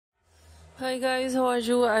Hi guys, how are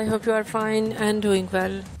you? I hope you are fine and doing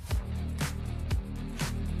well.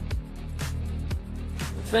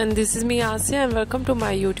 Friend, this is me Asya and welcome to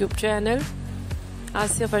my YouTube channel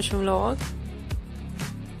Asya Fashion Vlog.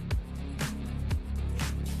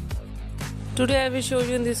 Today I will show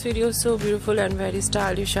you in this video so beautiful and very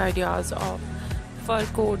stylish ideas of fur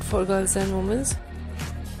coat for girls and women.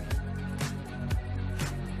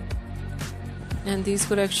 And this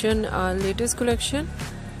collection are latest collection.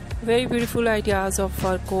 Very beautiful ideas of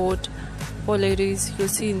fur coat for ladies you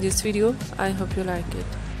see in this video. I hope you like it.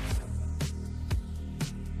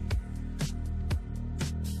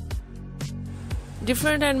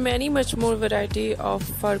 Different and much more variety of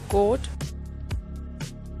fur coat.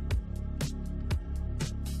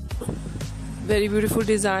 Very beautiful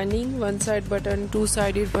designing, one side button,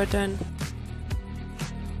 two-sided button.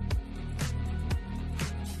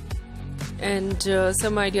 And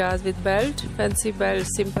some ideas with belt, fancy belt,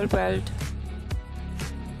 simple belt.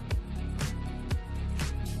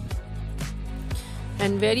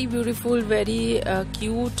 And very beautiful, very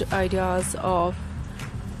cute ideas of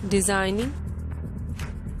designing.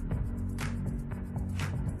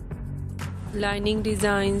 Lining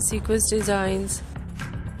designs, sequence designs.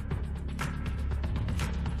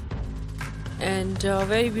 And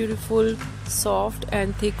very beautiful, soft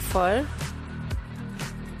and thick fur.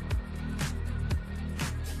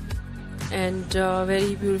 And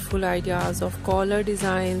very beautiful ideas of collar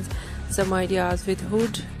designs, some ideas with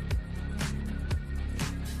hood,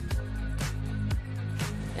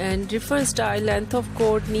 and different style, length of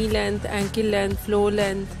coat, knee length, ankle length, floor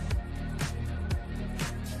length,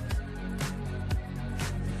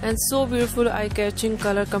 and so beautiful eye-catching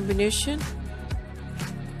color combination.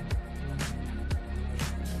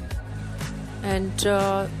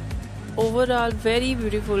 And overall very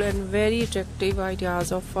beautiful and very attractive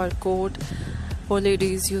ideas of fur coat for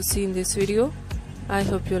ladies you see in this video. I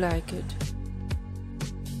hope you like it.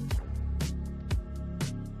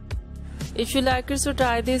 If you like it, so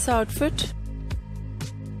try this outfit,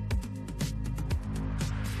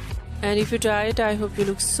 and if you try it, I hope you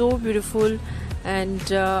look so beautiful,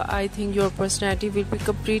 and I think your personality will be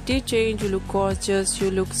completely changed. You look gorgeous,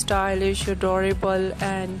 you look stylish, adorable,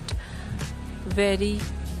 and very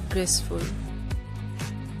graceful.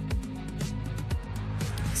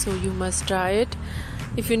 So you must try it.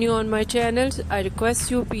 If you're new on my channel, I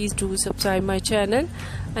request you please do subscribe my channel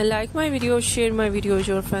and like my videos, share my videos,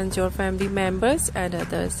 your friends, your family members and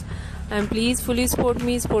others. And please fully support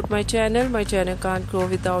me, support my channel. My channel can't grow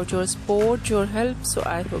without your support, your help. So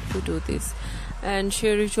I hope you do this and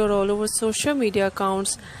share it your all over social media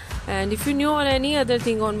accounts. And if you new on any other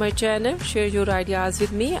thing on my channel, share your ideas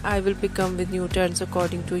with me. I will become with new trends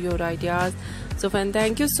according to your ideas. So friend,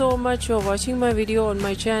 thank you so much for watching my video on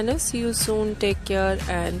my channel. See you soon. Take care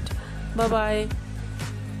and bye bye.